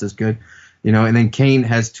good, Costa is good. And then Kane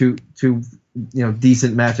has two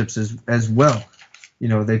decent matchups as well.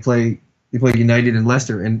 They play United and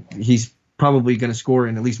Leicester, and he's probably going to score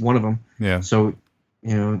in at least one of them. Yeah. So,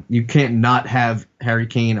 you can't not have Harry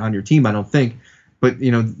Kane on your team, I don't think. But,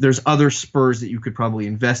 there's other Spurs that you could probably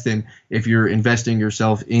invest in if you're investing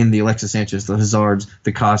yourself in the Alexis Sanchez, the Hazards,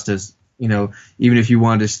 the Costas. Even if you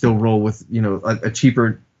wanted to still roll with, a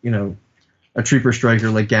cheaper striker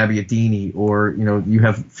like Gabbiadini, or, you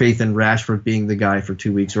have faith in Rashford being the guy for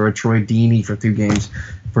 2 weeks, or a Troy Deeney for 2 games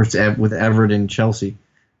with Everton and Chelsea.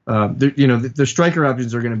 The striker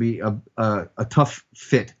options are going to be a tough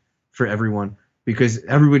fit for everyone, because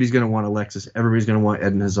everybody's going to want Alexis, everybody's going to want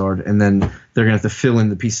Eden Hazard, and then they're going to have to fill in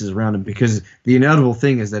the pieces around him, because the inevitable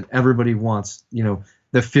thing is that everybody wants,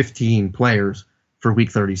 the 15 players for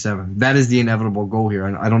week 37. That is the inevitable goal here.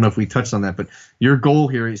 And I don't know if we touched on that, but your goal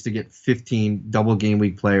here is to get 15 double game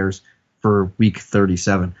week players for week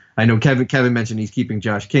 37. I know Kevin mentioned he's keeping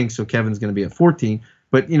Josh King, so Kevin's going to be at 14.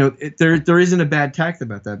 But, there isn't a bad tact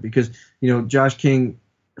about that, because, Josh King,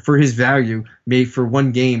 for his value, for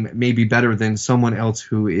one game, may be better than someone else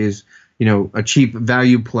who is, a cheap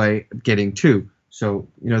value play getting 2. So,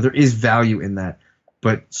 there is value in that.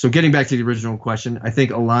 But so getting back to the original question, I think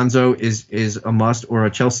Alonso is a must, or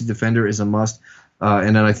a Chelsea defender is a must.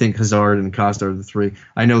 And then I think Hazard and Costa are the 3.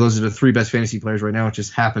 I know those are the 3 best fantasy players right now. It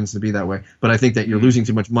just happens to be that way. But I think that you're losing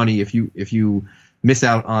too much money if you miss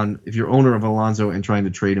out on, if you're owner of Alonso and trying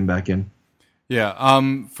to trade him back in. Yeah.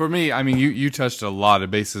 For me, I mean, you touched a lot of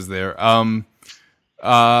bases there. Are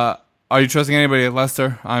you trusting anybody at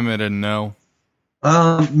Leicester? I'm at a no.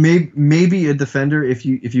 Maybe a defender if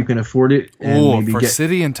you can afford it. And for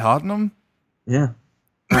City and Tottenham? Yeah.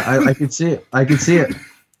 I could see it. I'm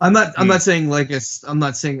saying like a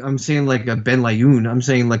Ben Layun. I'm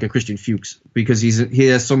saying like a Christian Fuchs, because he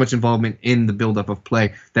has so much involvement in the buildup of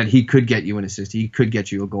play that he could get you an assist. He could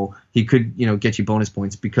get you a goal. He could, get you bonus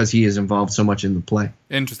points, because he is involved so much in the play.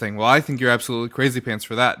 Interesting. Well, I think you're absolutely crazy pants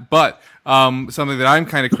for that. But something that I'm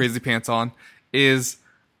kind of crazy pants on is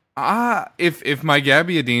if my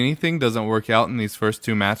Gabbiadini thing doesn't work out in these first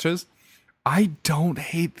 2 matches, I don't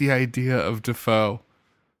hate the idea of Defoe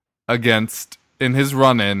in his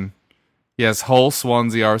run-in. He has Hull,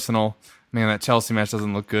 Swansea, Arsenal. Man, that Chelsea match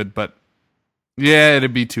doesn't look good, but yeah,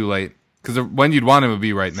 it'd be too late, because when you'd want him would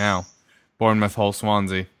be right now. Bournemouth, Hull,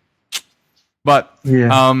 Swansea. But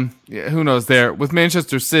who knows there. With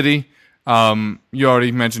Manchester City, you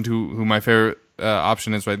already mentioned who my favorite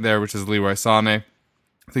option is right there, which is Leroy Sané.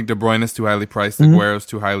 I think De Bruyne is too highly priced. Aguero's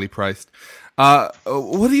too highly priced.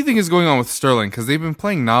 What do you think is going on with Sterling? Because they've been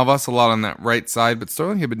playing Navas a lot on that right side, but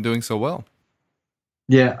Sterling had been doing so well.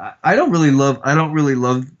 Yeah, I don't really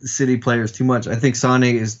love the City players too much. I think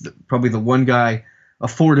Sané is probably the one guy,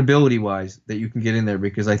 affordability wise, that you can get in there,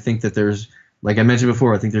 because I think that there's, like I mentioned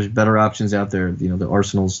before, I think there's better options out there. The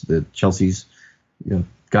Arsenals, the Chelseas,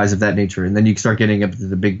 guys of that nature, and then you start getting up to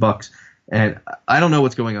the big bucks. And I don't know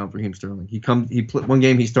what's going on for Raheem Sterling. One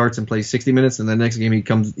game he starts and plays 60 minutes, and the next game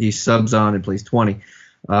he subs on and plays 20.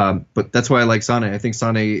 But that's why I like Sané. I think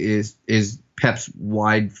Sané is Pep's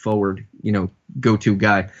wide forward, go-to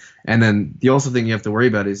guy. And then the also thing you have to worry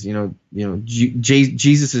about is,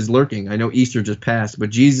 Jesus is lurking. I know Easter just passed,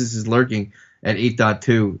 but Jesus is lurking at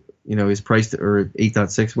 8.2. His price or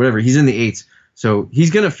 8.6, whatever. He's in the 8s, so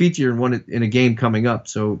he's going to feature in a game coming up.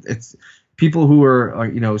 So it's people who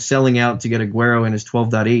are selling out to get Aguero in his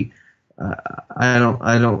 12.8. I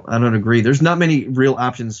don't agree. There's not many real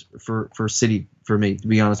options for City for me, to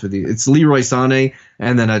be honest with you. It's Leroy Sané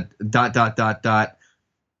and then a ...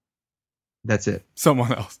 That's it.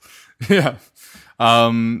 Someone else. Yeah.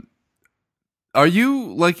 Are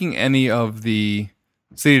you liking any of the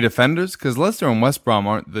City defenders? Because Leicester and West Brom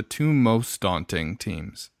aren't the 2 most daunting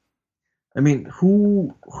teams. I mean,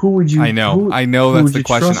 who would you? I know that's the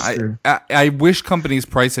question. I wish Kompany's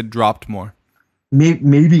price had dropped more.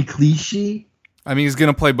 Maybe Clichy. I mean, he's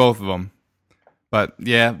going to play both of them. But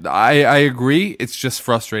yeah, I agree. It's just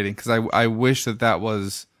frustrating because I wish that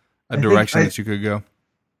was a direction that you could go.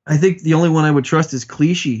 I think the only one I would trust is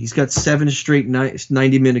Clichy. He's got 7 straight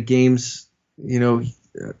 90-minute games.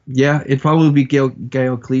 It'd probably be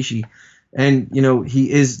Gael Clichy. And,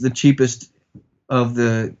 he is the cheapest of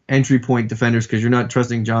the entry point defenders because you're not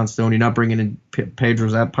trusting John Stone. You're not bringing in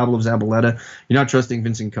Pablo Zabaleta. You're not trusting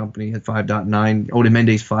Vincent Kompany at 5.9.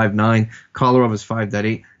 Otamendi's 5.9. Kolarov is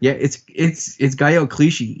 5.8. Yeah, it's Gael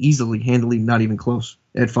Clichy easily, handily, not even close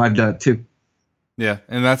at 5.2. Yeah,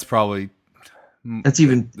 and that's probably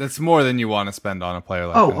that's more than you want to spend on a player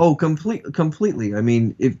like that. Completely. I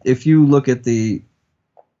mean, if you look at I'm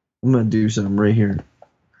gonna do something right here.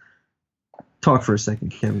 Talk for a second,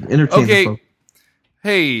 Kevin. Entertain the folks.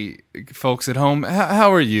 Hey, folks at home,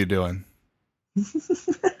 how are you doing?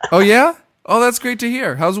 Oh, yeah? Oh, that's great to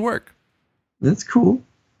hear. How's work? That's cool.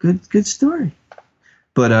 Good story.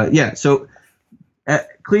 But, so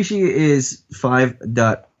Clichy is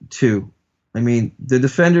 5.2. I mean, the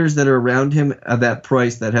defenders that are around him at that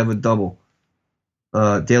price that have a double.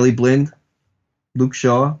 Daley Blind, Luke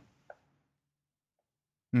Shaw.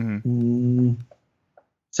 Mm-hmm.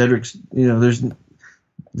 Cedric's,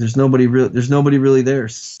 there's nobody really there.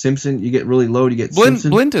 Simpson, you get really low to get Simpson.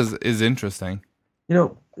 Blint is interesting.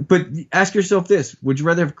 But ask yourself this: would you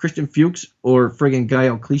rather have Christian Fuchs or friggin'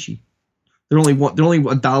 Gael Clichy? They're only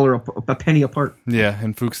 $1 a penny apart. Yeah,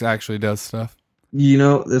 and Fuchs actually does stuff.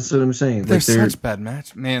 That's what I'm saying. They're such bad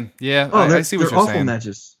match, man. Yeah, I see what you're saying. They're awful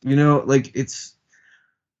matches.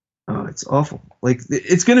 It's awful. Like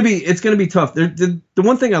it's gonna be tough. The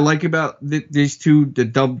one thing I like about these two,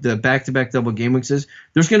 the back-to-back double game weeks is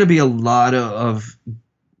there's gonna be a lot of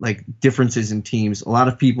like differences in teams. A lot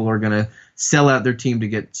of people are gonna sell out their team to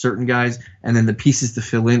get certain guys, and then the pieces to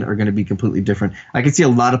fill in are gonna be completely different. I can see a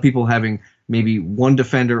lot of people having maybe one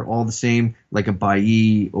defender all the same, like a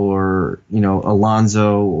Bailly or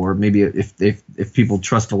Alonso, or maybe if people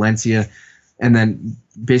trust Valencia. And then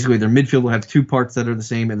basically their midfield will have 2 parts that are the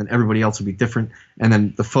same, and then everybody else will be different. And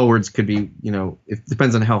then the forwards could be, it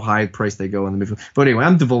depends on how high price they go in the midfield. But anyway,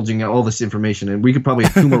 I'm divulging all this information, and we could probably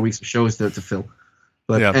have 2 more weeks of shows to fill.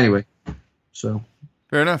 But anyway, so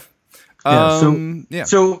fair enough.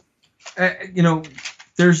 So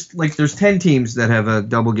there's 10 teams that have a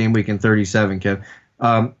double game week in 37. Kev,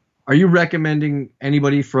 are you recommending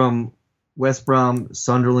anybody from West Brom,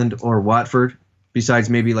 Sunderland, or Watford? Besides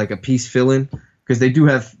maybe like a piece fill-in, because they do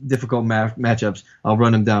have difficult matchups. I'll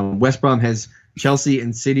run them down. West Brom has Chelsea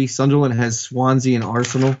and City. Sunderland has Swansea and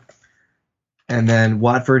Arsenal. And then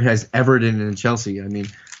Watford has Everton and Chelsea. I mean,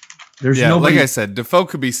 there's nobody. Like I said, Defoe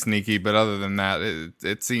could be sneaky, but other than that,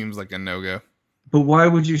 it seems like a no-go. But why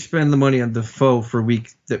would you spend the money on Defoe for week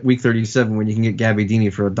 37 when you can get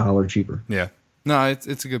Gabbiadini for $1 cheaper? Yeah. No,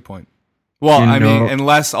 it's a good point. Well, I mean,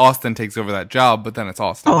 unless Austin takes over that job, but then it's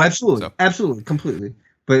Austin. Oh, absolutely, absolutely, completely.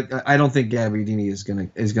 But I don't think Gabbiadini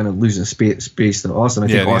is gonna lose a space to Austin. I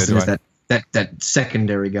think Austin is that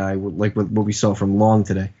secondary guy, like what we saw from Long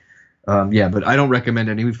today. But I don't recommend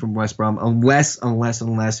anyone from West Brom unless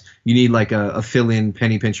you need like a fill-in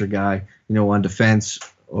penny pincher guy, on defense.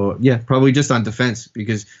 Or probably just on defense,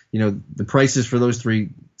 because the prices for those three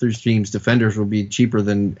teams defenders will be cheaper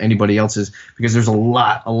than anybody else's, because there's a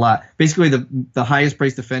lot. Basically, the highest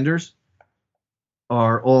priced defenders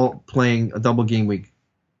are all playing a double game week.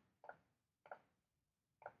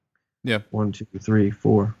 Yeah. 1, 2, 3,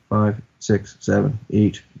 4, 5, 6, 7,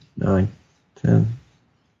 8, 9, 10,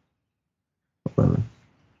 11,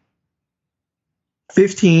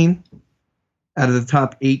 15 out of the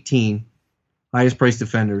top 18. Highest priced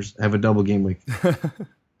defenders have a double game week.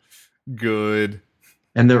 Good.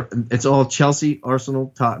 And it's all Chelsea,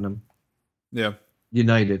 Arsenal, Tottenham. Yeah.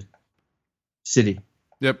 United. City.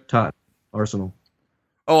 Yep. Tottenham. Arsenal.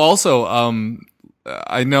 Oh, also,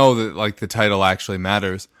 I know that like the title actually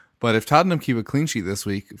matters, but if Tottenham keep a clean sheet this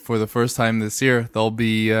week, for the first time this year, they'll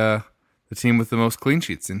be the team with the most clean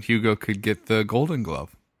sheets, and Hugo could get the Golden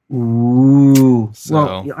Glove. Ooh.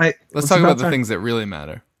 So let's talk about the things that really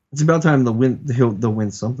matter. It's about time they'll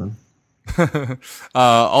win something.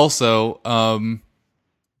 Also, Tottenham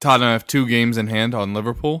have 2 games in hand on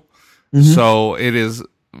Liverpool, so it is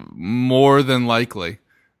more than likely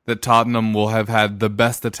that Tottenham will have had the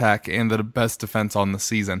best attack and the best defense on the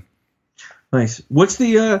season. Nice. What's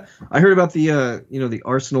the? I heard about the the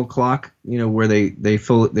Arsenal clock. Where they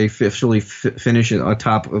officially finish on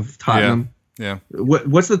top of Tottenham. Yeah.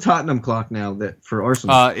 What's the Tottenham clock now that for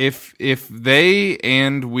Arsenal? If they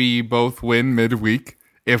and we both win midweek,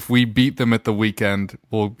 if we beat them at the weekend,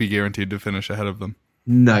 we'll be guaranteed to finish ahead of them.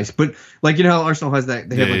 Nice, but like how Arsenal has that,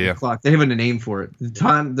 they have Yeah. a clock. They have a name for it.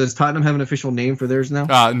 Does Tottenham have an official name for theirs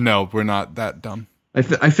now? No, we're not that dumb. I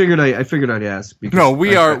figured I'd ask. Because No,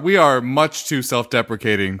 we are much too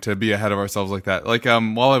self-deprecating to be ahead of ourselves like that. Like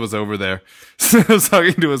while I was over there, I was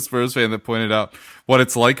talking to a Spurs fan that pointed out what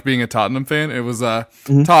it's like being a Tottenham fan. It was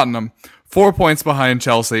Tottenham 4 points behind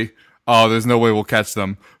Chelsea. Oh, there's no way we'll catch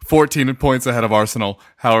them. 14 points ahead of Arsenal.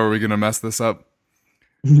 How are we going to mess this up?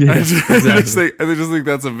 Yeah, I just exactly. think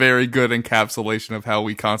that's a very good encapsulation of how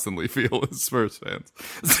we constantly feel as Spurs fans.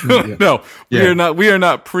 So, no, we are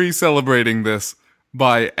not pre-celebrating this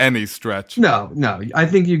by any stretch. No. I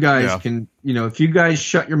think you guys can, if you guys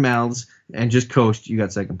shut your mouths and just coast, you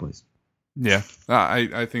got second place. Yeah,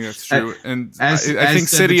 I think that's true. And I as think said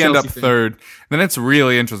City the end up Chelsea fan. third. Then it's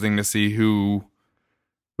really interesting to see who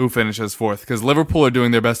finishes fourth, because Liverpool are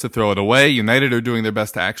doing their best to throw it away. United are doing their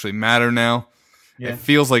best to actually matter now. Yeah. It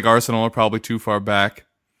feels like Arsenal are probably too far back.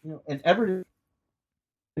 And Everton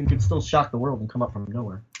could still shock the world and come up from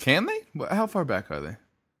nowhere. Can they? How far back are they?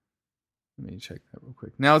 Let me check that real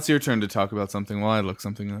quick. Now it's your turn to talk about something while I look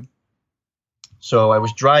something up. So I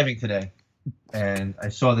was driving today, and I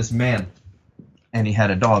saw this man, and he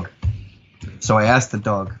had a dog. So I asked the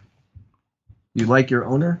dog, "You like your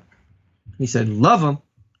owner?" He said, "Love him.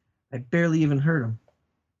 I barely even heard him."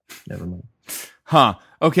 Never mind. Huh.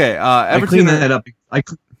 Okay. I Everton. cleaned that up.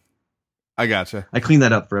 I gotcha. I cleaned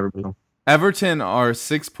that up for everybody. Everton are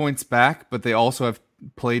 6 points back, but they also have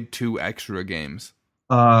played 2 extra games.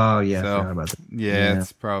 Oh, yeah. So, I forgot about that. Yeah,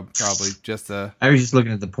 it's probably just a I was just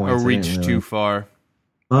looking at the points. reach too far.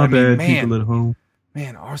 My I mean, bad, people at home.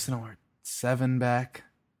 Man, Arsenal are 7 back.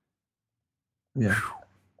 Yeah.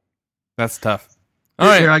 That's tough. All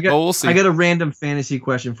right. Here, We'll see. I got a random fantasy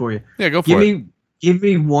question for you. Yeah, go for it. Give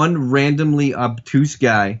me one randomly obtuse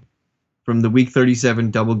guy from the Week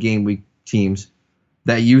 37 double game week teams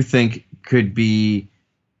that you think could be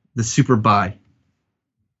the super buy.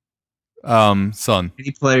 Son,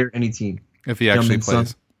 Any player, any team. if he actually Youngman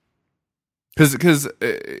plays. Because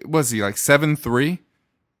was he like 7-3?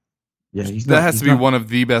 Yeah, That has to be one of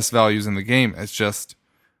the best values in the game. It's just,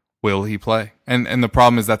 will he play? And the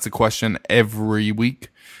problem is that's a question every week.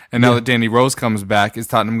 And now that Danny Rose comes back, is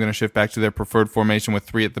Tottenham going to shift back to their preferred formation with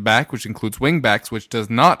 3 at the back, which includes wing backs, which does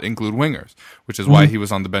not include wingers, which is why he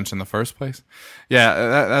was on the bench in the first place?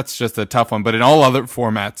 Yeah, that's just a tough one. But in all other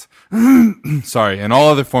formats, in all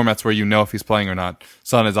other formats where you know if he's playing or not,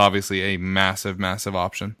 Son is obviously a massive, massive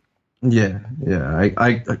option. Yeah.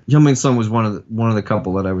 I Heung-min Son was one of the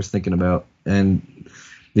couple that I was thinking about, and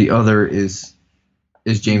the other is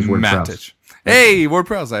James Ward-Prowse. Matic. Hey,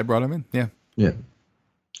 Ward-Prowse, I brought him in. Yeah. Yeah.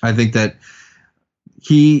 I think that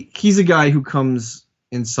he's a guy who comes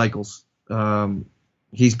in cycles.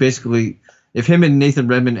 He's basically, if him and Nathan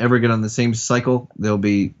Redmond ever get on the same cycle, they'll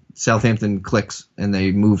be Southampton clicks and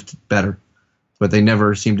they moved better, but they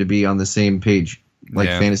never seem to be on the same page,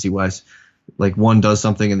 fantasy wise. Like one does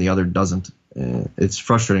something and the other doesn't. It's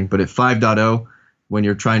frustrating. But at 5.0, when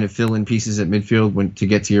you're trying to fill in pieces at midfield to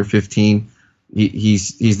get to your 15,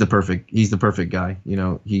 he's the perfect guy.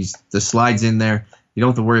 He's the slides in there. You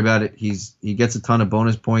don't have to worry about it. He gets a ton of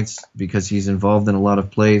bonus points because he's involved in a lot of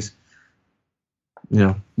plays.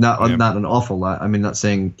 Not an awful lot. I mean, not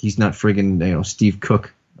saying he's not friggin' Steve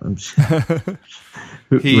Cook.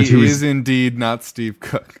 He is indeed not Steve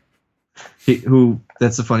Cook.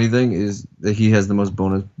 That's the funny thing is that he has the most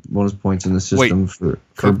bonus points in the system for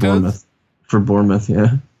Bournemouth. Does? For Bournemouth,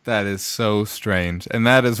 yeah. That is so strange, and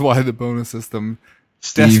that is why the bonus system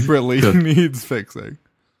Steve desperately Cook. needs fixing.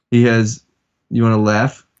 He has. You want to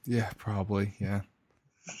laugh? Yeah, probably. Yeah.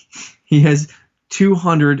 He has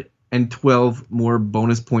 212 more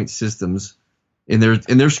bonus point systems in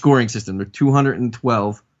their scoring system. They're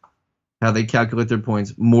 212. How they calculate their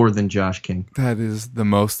points more than Josh King. That is the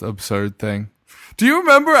most absurd thing. Do you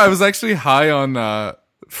remember I was actually high on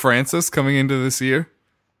Francis coming into this year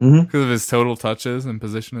because of his total touches and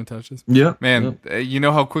position of touches? Yeah, man. You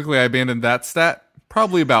know how quickly I abandoned that stat?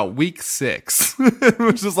 Probably about week 6. It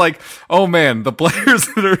was just like, oh man, the players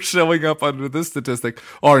that are showing up under this statistic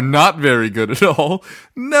are not very good at all.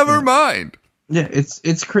 Never mind. Yeah, it's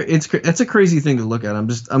a crazy thing to look at.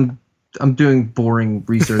 I'm doing boring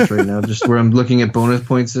research right now, just where I'm looking at bonus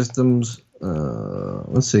point systems.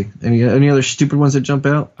 Let's see. Any other stupid ones that jump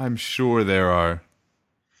out? I'm sure there are.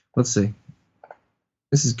 Let's see.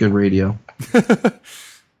 This is good radio.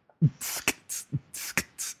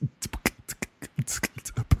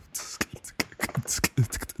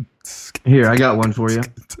 Here, I got one for you.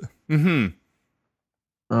 Manuel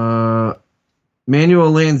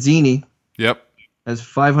Lanzini. Yep. Has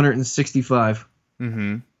 565.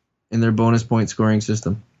 in their bonus point scoring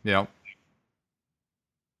system. Yeah.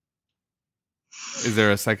 Is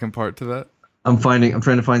there a second part to that? I'm trying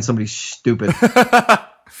to find somebody stupid.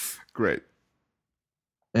 Great.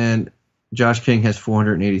 And Josh King has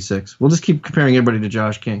 486. We'll just keep comparing everybody to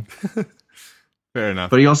Josh King. Fair enough.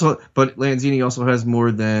 But Lanzini also has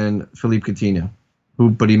more than Philippe Coutinho,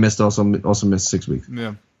 but he also missed 6 weeks.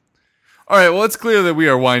 Yeah. All right, well, it's clear that we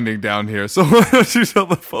are winding down here, so why don't you tell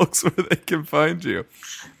the folks where they can find you?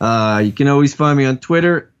 You can always find me on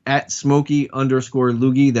Twitter at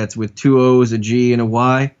Smokey_Loogie. That's with 2 O's, a G, and a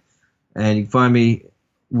Y. And you can find me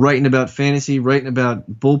writing about fantasy, writing about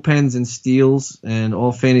bullpens and steals, and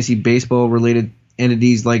all fantasy baseball-related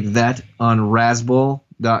entities like that on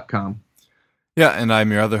Razzball.com. Yeah, and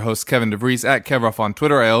I'm your other host, Kevin DeVries, at Kevroff on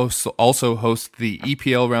Twitter. I also host the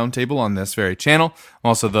EPL Roundtable on this very channel. I'm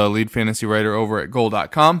also the lead fantasy writer over at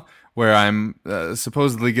Goal.com, where I'm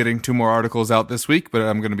supposedly getting 2 more articles out this week, but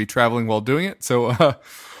I'm going to be traveling while doing it. So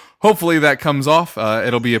hopefully that comes off.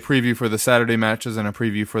 It'll be a preview for the Saturday matches and a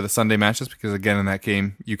preview for the Sunday matches, because again, in that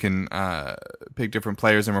game, you can pick different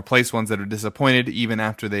players and replace ones that are disappointed even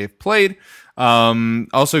after they've played.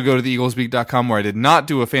 Also go to theeaglesbeak.com, where I did not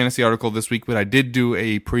do a fantasy article this week, but I did do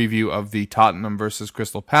a preview of the Tottenham versus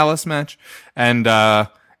Crystal Palace match. And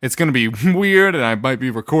it's going to be weird, and I might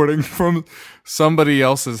be recording from somebody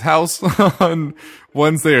else's house on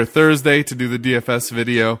Wednesday or Thursday to do the DFS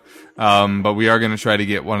video. But we are going to try to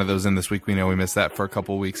get one of those in this week. We know we missed that for a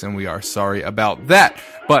couple weeks, and we are sorry about that.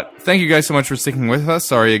 But thank you guys so much for sticking with us.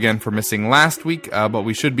 Sorry again for missing last week, but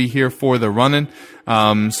we should be here for the run-in.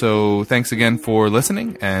 So thanks again for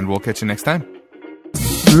listening, and we'll catch you next time.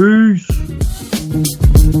 Peace.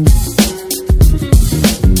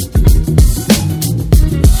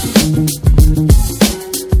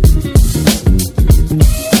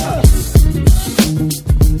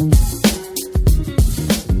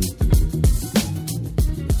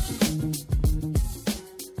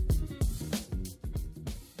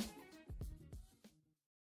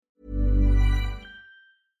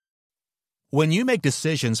 When you make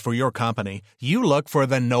decisions for your company, you look for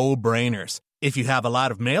the no-brainers. If you have a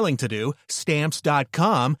lot of mailing to do,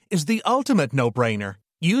 Stamps.com is the ultimate no-brainer.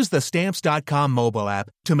 Use the Stamps.com mobile app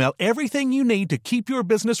to mail everything you need to keep your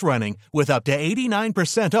business running with up to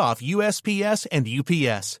 89% off USPS and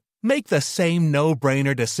UPS. Make the same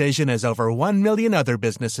no-brainer decision as over 1 million other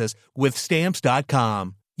businesses with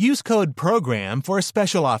Stamps.com. Use code PROGRAM for a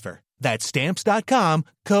special offer. That's Stamps.com,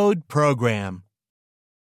 code PROGRAM.